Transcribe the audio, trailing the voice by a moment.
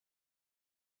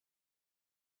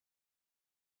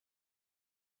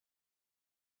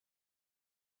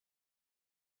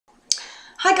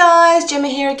Hi guys, Gemma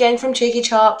here again from Cheeky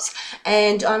Chops,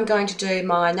 and I'm going to do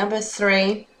my number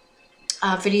 3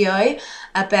 video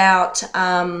about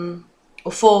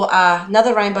for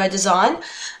another rainbow design.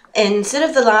 And instead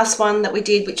of the last one that we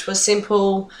did, which was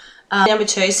simple, number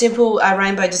 2, simple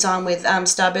rainbow design with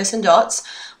starbursts and dots,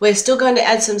 we're still going to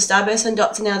add some starbursts and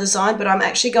dots in our design, but I'm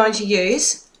actually going to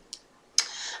use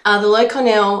the Low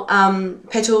Cornell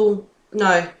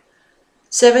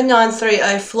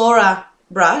 7930 Flora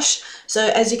brush. So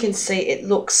as you can see, it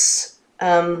looks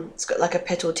it's got like a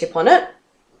petal tip on it,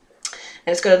 and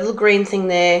it's got a little green thing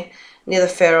there near the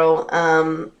ferrule,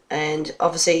 and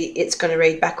obviously it's going to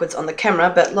read backwards on the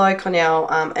camera, but Low Cornell,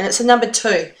 and it's a number 2.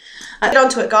 Get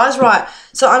onto it, guys. Right,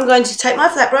 so I'm going to take my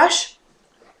flat brush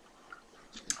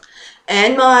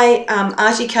and my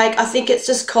arty cake. I think it's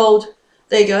just called,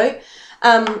 there you go,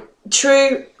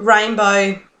 True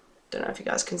Rainbow. Don't know if you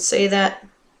guys can see that.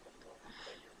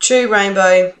 True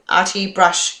Rainbow Arty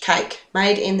Brush Cake,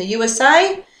 made in the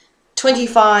USA,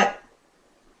 28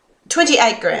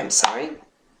 grams, sorry.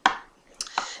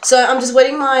 So I'm just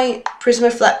wetting my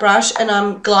Prisma flat brush and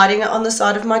I'm gliding it on the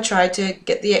side of my tray to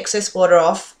get the excess water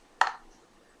off.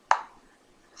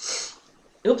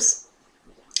 Oops.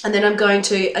 And then I'm going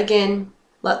to, again,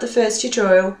 like the first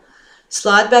tutorial,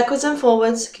 slide backwards and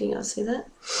forwards. Can you guys see that?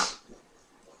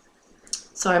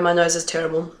 Sorry, my nose is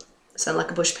terrible. I sound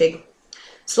like a bush pig.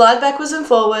 Slide backwards and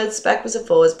forwards, backwards and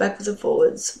forwards, backwards and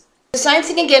forwards. The same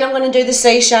thing again, I'm going to do the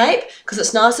C shape because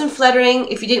it's nice and flattering.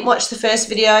 If you didn't watch the first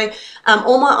video,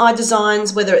 all my eye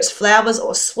designs, whether it's flowers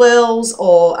or swirls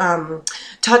or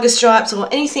tiger stripes or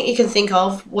anything you can think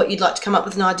of, what you'd like to come up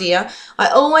with an idea, I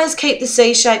always keep the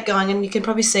C shape going, and you can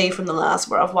probably see from the last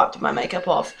where I've wiped my makeup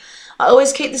off. I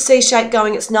always keep the C shape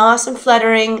going. It's nice and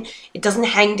flattering. It doesn't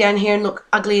hang down here and look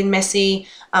ugly and messy.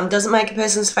 Doesn't make a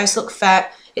person's face look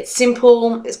fat. It's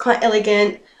simple. It's quite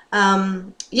elegant.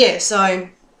 Yeah, so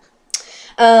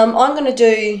I'm going to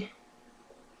do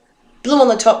blue on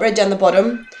the top, red down the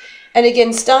bottom. And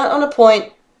again, start on a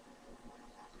point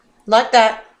like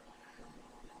that.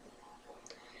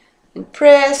 And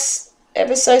press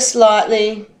ever so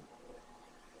slightly.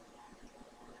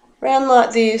 Round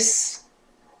like this.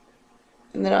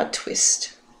 And then I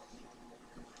twist.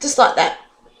 Just like that.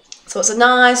 So it's a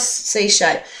nice C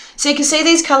shape. So you can see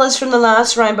these colours from the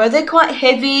last rainbow. They're quite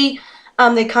heavy.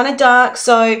 They're kind of dark.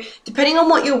 So depending on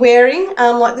what you're wearing,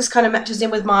 like this kind of matches in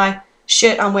with my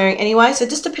shirt I'm wearing anyway. So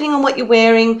just depending on what you're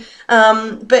wearing.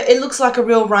 But it looks like a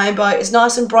real rainbow. It's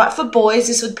nice and bright. For boys,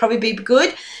 this would probably be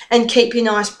good. And keep your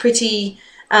nice pretty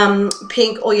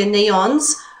pink or your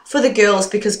neons for the girls.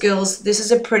 Because girls, this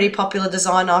is a pretty popular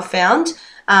design I've found.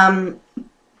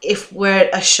 If we're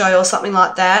at a show or something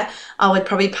like that, I would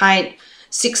probably paint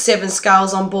 6-7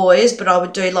 skulls on boys, but I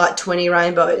would do like 20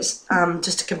 rainbows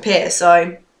just to compare.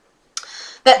 So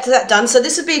that's that done. So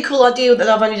this would be a cool idea that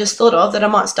I've only just thought of that I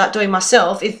might start doing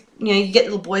myself. If you get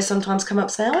little boys sometimes come up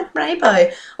and say, I want a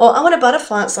rainbow, or I want a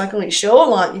butterfly. It's like, are you sure?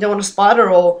 Like, you don't want a spider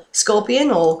or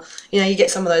scorpion, or you get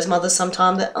some of those mothers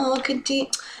sometimes that, oh, could you?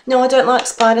 No, I don't like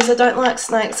spiders. I don't like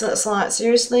snakes. And it's like,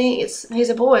 seriously, he's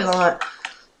a boy. Like,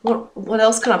 what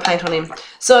else can I paint on him?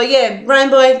 So yeah,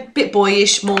 rainbow, bit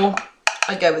boyish, more.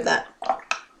 I'd go with that.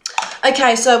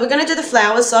 Okay, so we're going to do the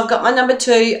flowers. So I've got my number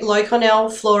 2 Low Cornell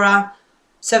Flora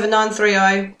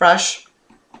 7930 brush.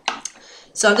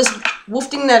 So I'm just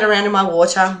wafting that around in my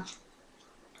water.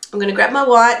 I'm going to grab my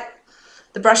white.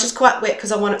 The brush is quite wet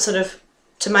because I want it sort of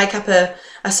to make up a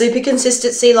super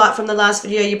consistency, like from the last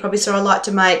video you probably saw I like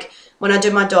to make when I do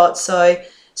my dots. So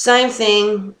same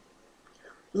thing.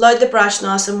 Load the brush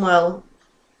nice and well.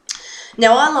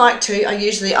 Now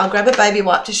I'll grab a baby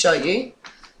wipe to show you,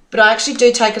 but I actually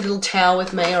do take a little towel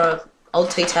with me, or an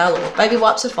old tea towel, or baby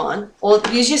wipes are fine, or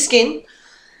use your skin,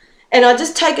 and I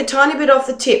just take a tiny bit off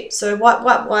the tip. So wipe,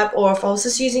 wipe, wipe, or if I was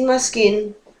just using my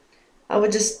skin, I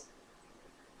would just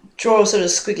draw a sort of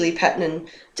squiggly pattern and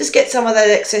just get some of that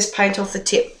excess paint off the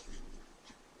tip.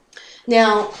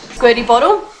 Now, squirty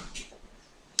bottle,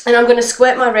 and I'm going to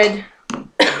squirt my red,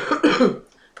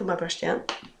 put my brush down.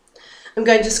 I'm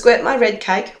going to squirt my red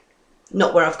cake,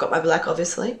 not where I've got my black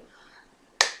obviously,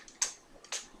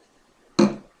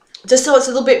 just so it's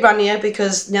a little bit runnier,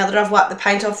 because now that I've wiped the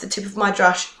paint off the tip of my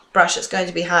brush it's going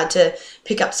to be hard to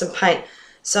pick up some paint.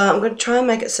 So I'm going to try and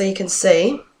make it so you can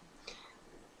see,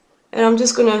 and I'm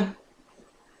just going to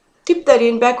dip that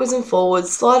in backwards and forwards,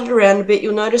 slide it around a bit.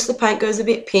 You'll notice the paint goes a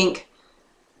bit pink,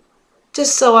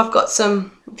 just so I've got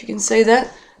some, if you can see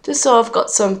that, just so I've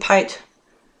got some paint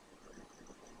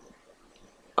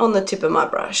on the tip of my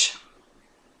brush.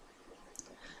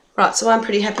 Right, so I'm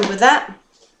pretty happy with that.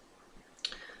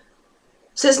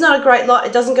 So it's not a great lot.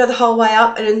 It doesn't go the whole way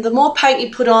up. And the more paint you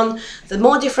put on, the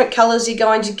more different colours you're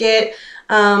going to get.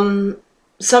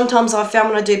 Sometimes I've found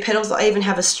when I do petals, I even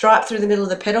have a stripe through the middle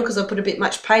of the petal because I put a bit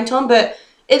much paint on. But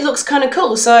it looks kind of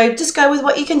cool. So just go with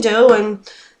what you can do.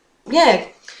 And yeah.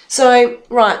 So,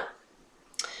 right.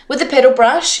 With the petal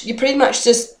brush, you pretty much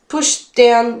just push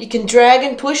down. You can drag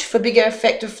and push for bigger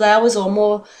effective flowers or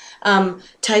more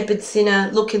tapered,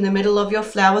 thinner look in the middle of your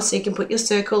flower, so you can put your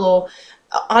circle, or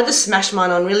I just smash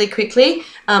mine on really quickly.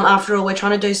 After all, we're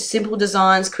trying to do simple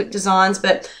designs, quick designs,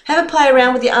 but have a play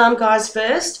around with your arm guys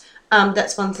first.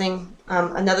 That's one thing,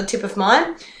 another tip of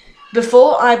mine.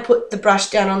 Before I put the brush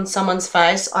down on someone's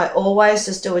face, I always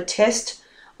just do a test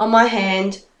on my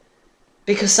hand,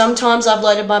 because sometimes I've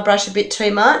loaded my brush a bit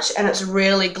too much and it's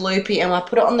really gloopy, and I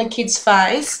put it on the kid's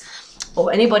face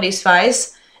or anybody's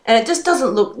face and it just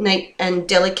doesn't look neat and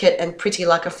delicate and pretty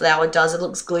like a flower does. It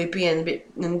looks gloopy and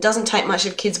it doesn't take much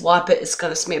if kids wipe it. It's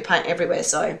going to smear paint everywhere.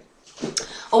 So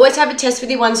always have a test with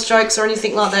your one strokes or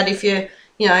anything like that if you're,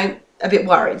 you know, a bit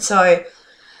worried. So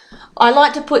I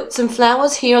like to put some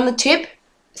flowers here on the tip,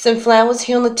 some flowers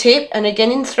here on the tip, and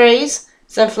again in threes,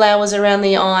 some flowers around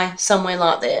the eye, somewhere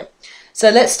like there.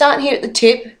 So let's start here at the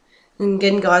tip. And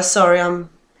again, guys, sorry, I'm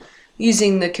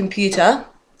using the computer.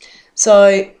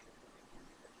 So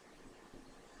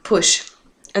push,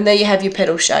 and there you have your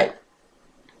petal shape.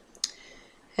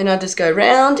 And I just go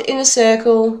round in a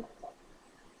circle.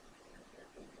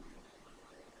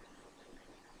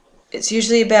 It's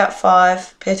usually about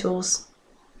 5 petals.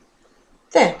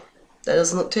 There, that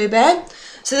doesn't look too bad.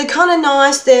 So they're kind of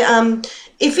nice. They're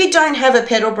if you don't have a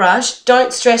petal brush,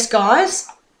 don't stress, guys.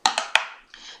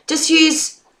 Just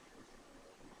use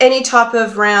any type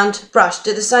of round brush.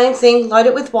 Do the same thing, load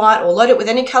it with white or load it with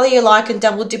any colour you like and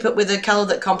double dip it with a colour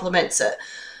that complements it.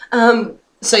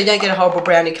 So you don't get a horrible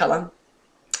brownie colour,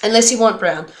 unless you want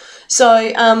brown. So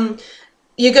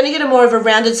you're going to get a more of a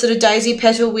rounded sort of daisy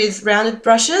petal with rounded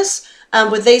brushes.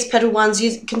 With these petal ones,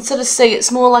 you can sort of see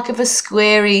it's more like of a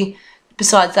squarey,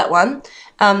 besides that one,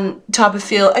 type of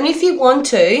feel. And if you want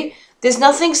to, there's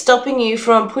nothing stopping you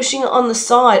from pushing it on the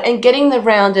side and getting the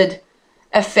rounded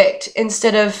effect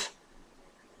instead of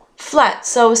flat.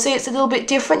 So we'll see it's a little bit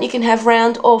different. You can have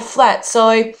round or flat.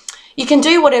 So you can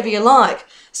do whatever you like.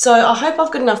 So I hope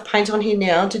I've got enough paint on here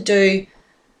now to do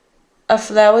a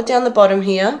flower down the bottom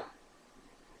here.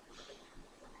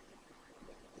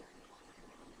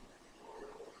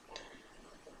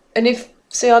 And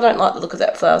see, I don't like the look of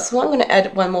that flower, so I'm going to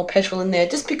add one more petal in there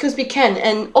just because we can.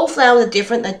 And all flowers are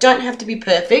different. They don't have to be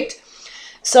perfect.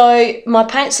 So my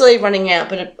paint's slowly running out,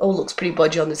 but it all looks pretty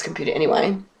bodgy on this computer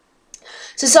anyway.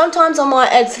 So sometimes I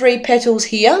might add 3 petals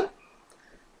here,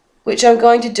 which I'm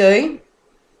going to do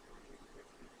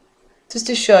just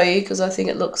to show you because I think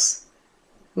it looks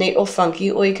neat or funky.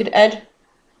 Or you could add,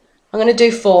 I'm going to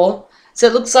do 4. So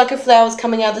it looks like a flower's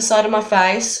coming out the side of my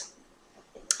face.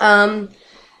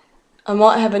 I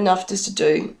might have enough just to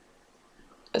do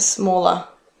a smaller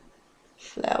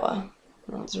flower.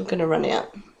 So we're going to run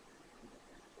out.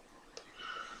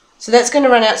 So that's going to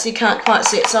run out so you can't quite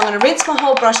see it. So I'm going to rinse my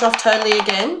whole brush off totally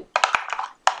again.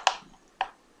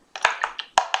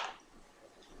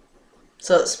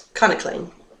 So it's kind of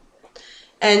clean.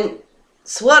 And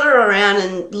swatter around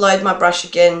and load my brush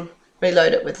again,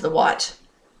 reload it with the white.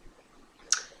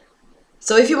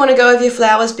 So if you want to go over your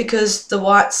flowers because the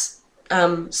white's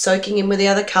soaking in with the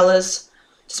other colours,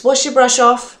 just wash your brush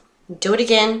off and do it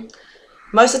again.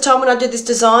 Most of the time when I do this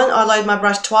design, I load my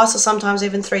brush twice or sometimes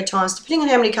even 3 times, depending on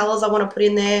how many colours I want to put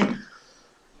in there.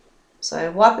 So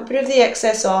wipe a bit of the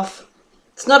excess off.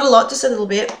 It's not a lot, just a little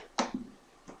bit.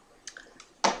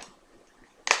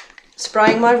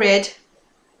 Spraying my red.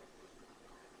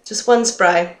 Just one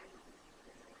spray.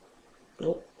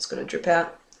 Oh, it's going to drip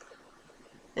out.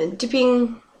 And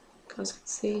dipping, guys can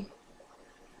see.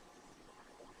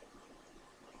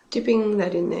 Dipping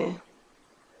that in there.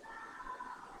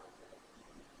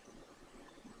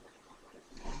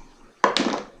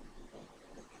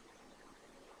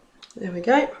 There we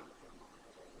go.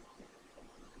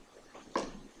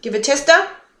 Give a tester.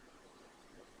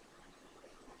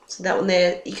 So that one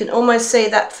there, you can almost see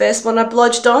that first one I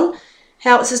blodged on,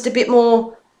 how it's just a bit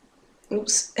more,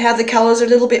 oops, how the colours are a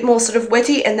little bit more sort of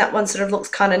wetty, and that one sort of looks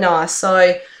kind of nice.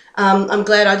 So I'm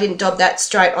glad I didn't dob that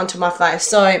straight onto my face.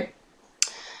 So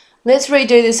let's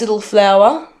redo this little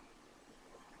flower.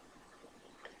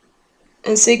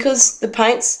 And see, because the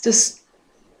paint's just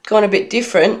gone a bit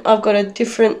different, I've got a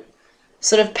different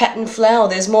sort of pattern flower.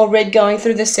 There's more red going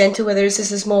through the centre, whereas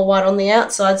this is more white on the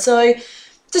outside. So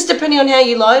just depending on how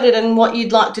you load it and what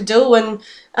you'd like to do, and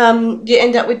you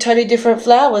end up with totally different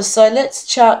flowers. So let's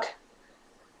chuck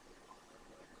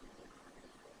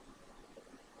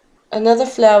another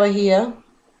flower here.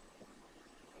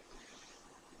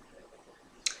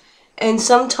 And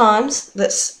sometimes,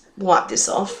 let's wipe this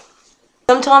off,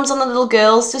 sometimes on the little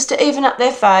girls, just to even up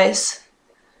their face,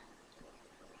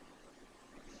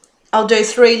 I'll do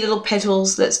 3 little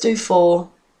petals. Let's do 4,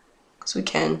 because we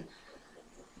can.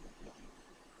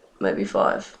 Maybe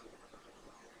 5.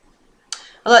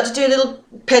 I like to do a little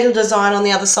petal design on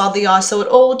the other side of the eye so it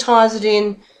all ties it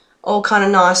in all kind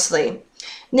of nicely.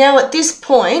 Now at this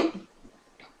point,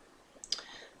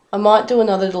 I might do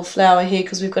another little flower here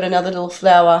because we've got another little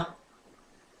flower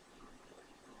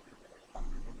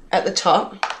at the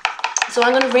top. So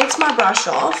I'm going to rinse my brush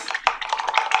off.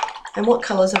 And what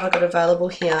colours have I got available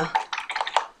here?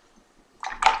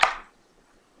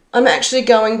 I'm actually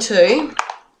going to,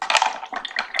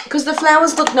 because the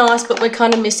flowers look nice but we're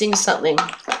kind of missing something.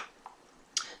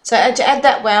 So to add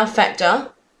that wow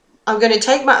factor, I'm going to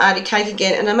take my arty cake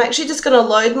again and I'm actually just going to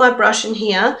load my brush in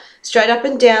here straight up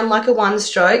and down like a 1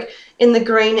 stroke in the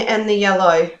green and the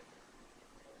yellow.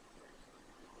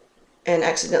 And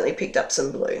accidentally picked up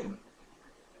some blue.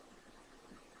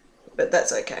 But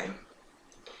that's okay.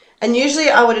 And usually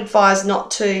I would advise not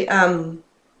to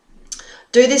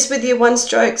do this with your 1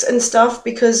 strokes and stuff,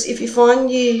 because if you find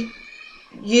you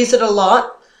use it a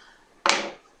lot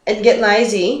and get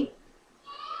lazy,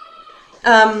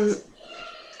 you're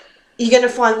going to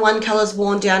find one colour's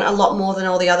worn down a lot more than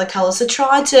all the other colours. So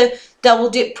try to double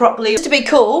dip properly. Just to be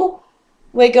cool,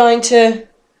 we're going to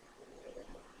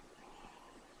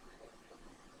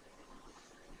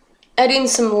add in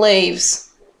some leaves.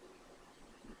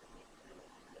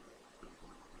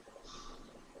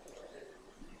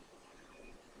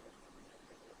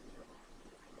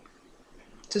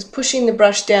 Just pushing the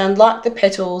brush down like the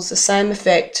petals, the same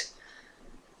effect,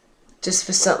 just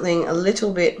for something a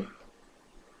little bit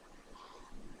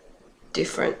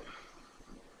different.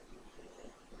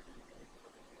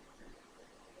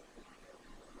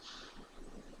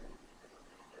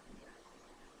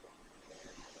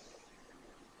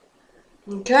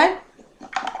 Okay.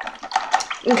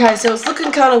 Okay, so it's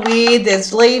looking kind of weird.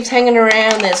 There's leaves hanging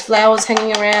around, there's flowers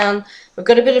hanging around. We've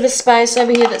got a bit of a space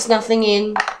over here that's nothing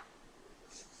in.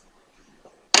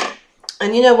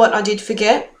 And you know what I did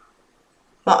forget?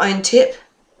 My own tip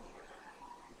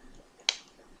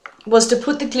was to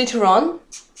put the glitter on.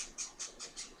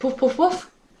 Poof, poof,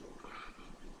 poof.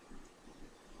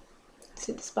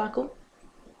 See the sparkle?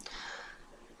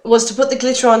 Was to put the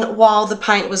glitter on while the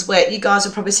paint was wet. You guys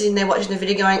are probably sitting there watching the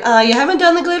video going, you haven't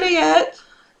done the glitter yet.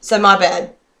 So my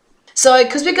bad. So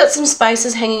because we've got some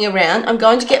spaces hanging around, I'm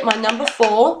going to get my number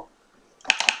 4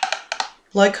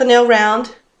 Low Cornell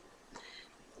round.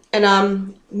 And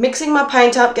I'm mixing my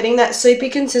paint up, getting that soupy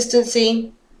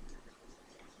consistency.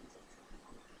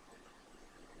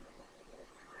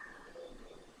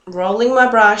 Rolling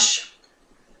my brush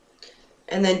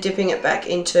and then dipping it back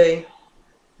into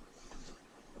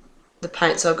the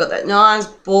paint. So I've got that nice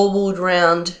baubled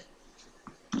round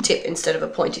tip instead of a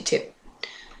pointy tip.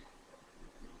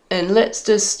 And let's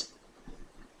just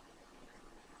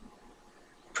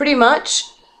pretty much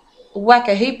whack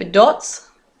a heap of dots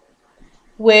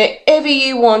wherever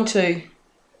you want to.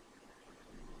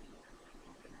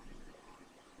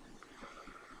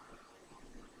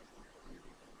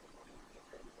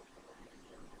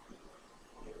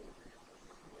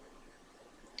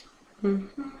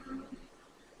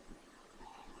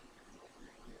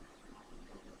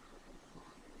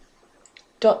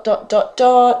 Dot, dot, dot,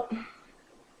 dot.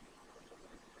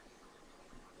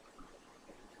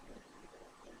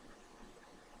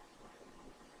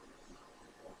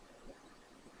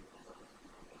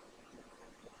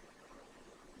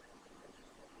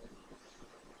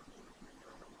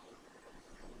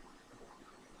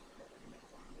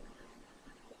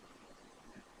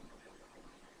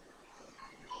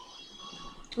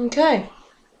 Okay,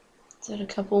 is that a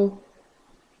couple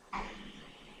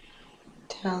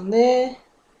down there?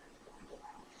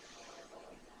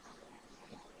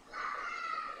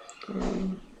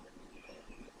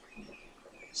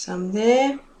 Some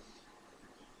there.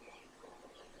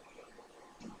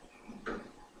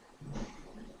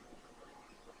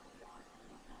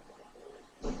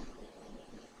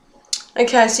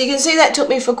 Okay, so you can see that took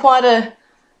me for quite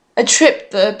a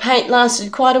trip. The paint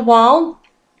lasted quite a while.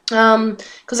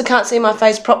 Because I can't see my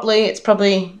face properly, it's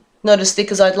probably not as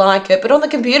thick as I'd like it, but on the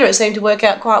computer it seemed to work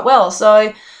out quite well.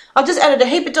 So I've just added a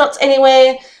heap of dots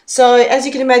anywhere. So as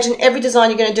you can imagine, every design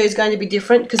you're going to do is going to be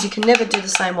different because you can never do the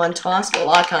same one twice. Well,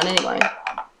 I can't anyway.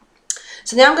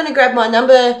 So now I'm going to grab my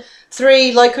number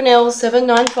 3 Low Cornell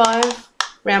 795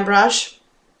 round brush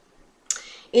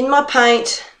in my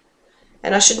paint,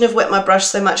 And I shouldn't have wet my brush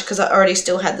so much because I already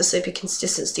still had the super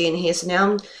consistency in here. So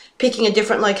now I'm picking a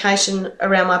different location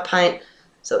around my paint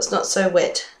so it's not so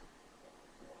wet.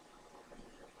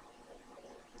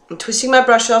 I'm twisting my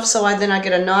brush off so then I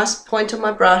get a nice point on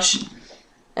my brush,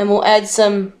 and we'll add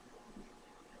some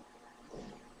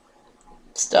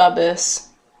starbursts.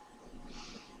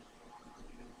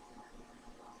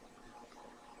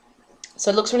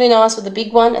 So it looks really nice with the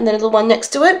big one and the little one next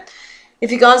to it.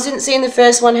 If you guys didn't see in the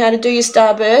first one how to do your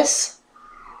starbursts,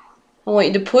 I want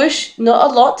you to push,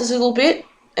 not a lot, just a little bit,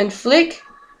 and flick,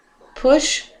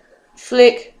 push,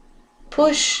 flick,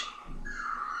 push,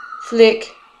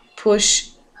 flick, push,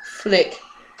 flick.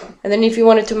 And then if you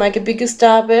wanted to make a bigger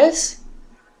starburst,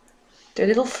 do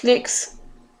little flicks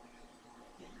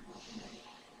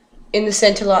in the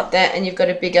center like that, and you've got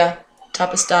a bigger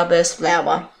type of starburst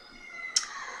flower.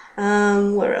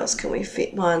 Where else can we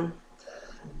fit one?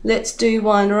 Let's do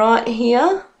one right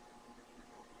here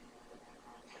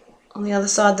on the other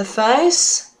side of the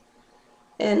face,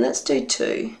 and let's do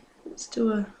two. Let's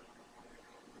do a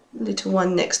little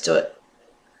one next to it.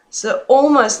 So it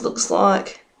almost looks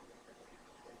like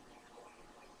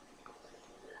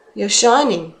you're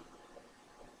shining.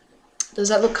 Does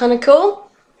that look kind of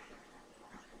cool?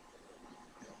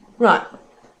 Right.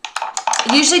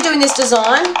 Usually doing this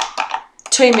design,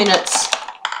 2 minutes.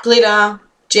 Glitter,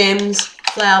 gems,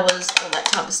 flowers, all that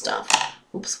type of stuff.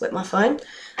 Oops, wet my phone.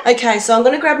 Okay, so I'm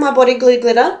going to grab my body glue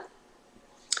glitter.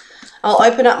 I'll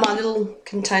open up my little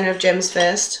container of gems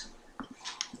first.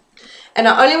 And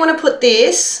I only want to put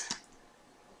this,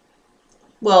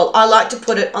 well, I like to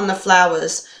put it on the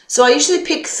flowers. So I usually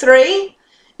pick 3.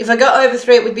 If I go over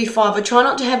 3, it would be 5. I try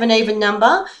not to have an even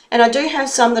number. And I do have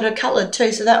some that are coloured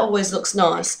too, so that always looks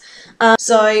nice.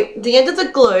 So the end of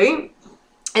the glue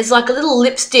is like a little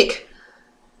lipstick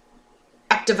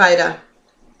activator.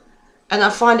 And I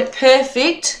find it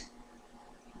perfect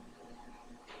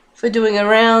for doing a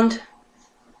round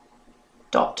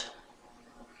dot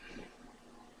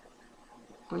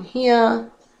on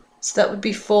here. So that would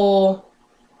be 4,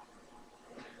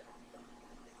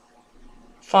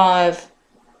 5,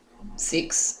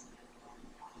 6,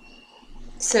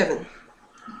 7.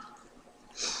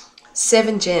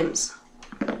 7 gems.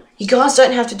 You guys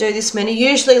don't have to do this many.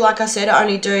 Usually, like I said, I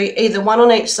only do either 1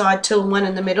 on each side, 2 and 1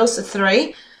 in the middle, so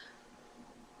 3.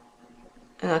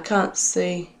 And I can't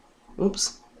see,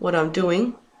 oops, what I'm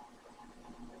doing.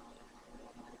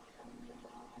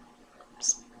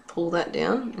 Just pull that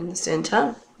down in the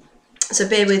center. So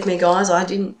bear with me, guys.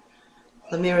 The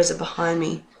mirrors are behind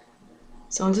me.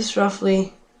 So I'm just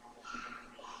roughly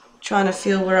trying to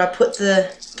feel where I put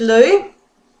the glue.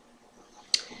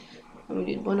 And we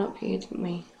did one up here, didn't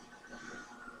we?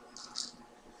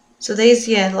 So these,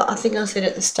 yeah, I think I said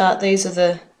at the start, these are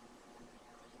the,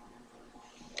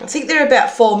 I think they're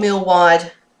about 4 mil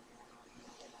wide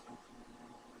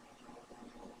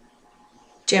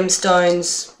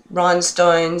gemstones,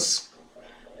 rhinestones,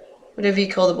 whatever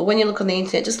you call them. But when you look on the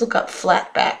internet, just look up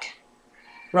flat back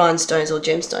rhinestones or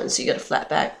gemstones, so you got a flat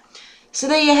back. So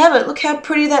there you have it. Look how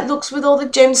pretty that looks with all the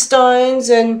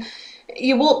gemstones, and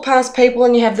you walk past people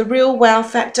and you have the real wow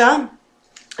factor.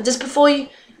 Just before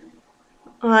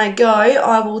I go,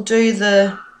 I will do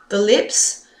the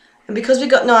lips, and because we've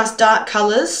got nice dark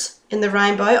colours in the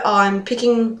rainbow, I'm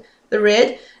picking the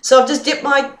red. So I've just dipped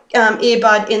my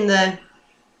earbud in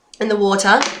the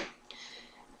water,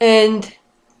 and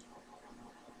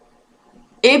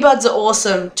earbuds are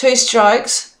awesome. 2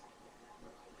 strokes,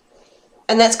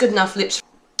 and that's good enough lips.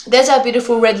 There's our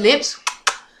beautiful red lips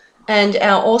and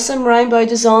our awesome rainbow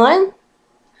design,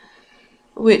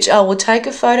 which I will take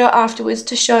a photo afterwards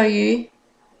to show you,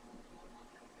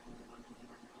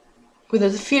 with a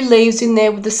few leaves in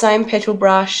there with the same petal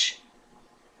brush.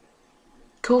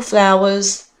 Cool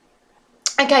flowers.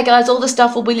 Okay guys, all the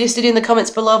stuff will be listed in the comments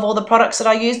below of all the products that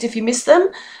I used if you missed them.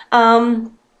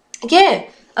 Yeah,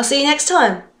 I'll see you next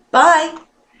time. Bye.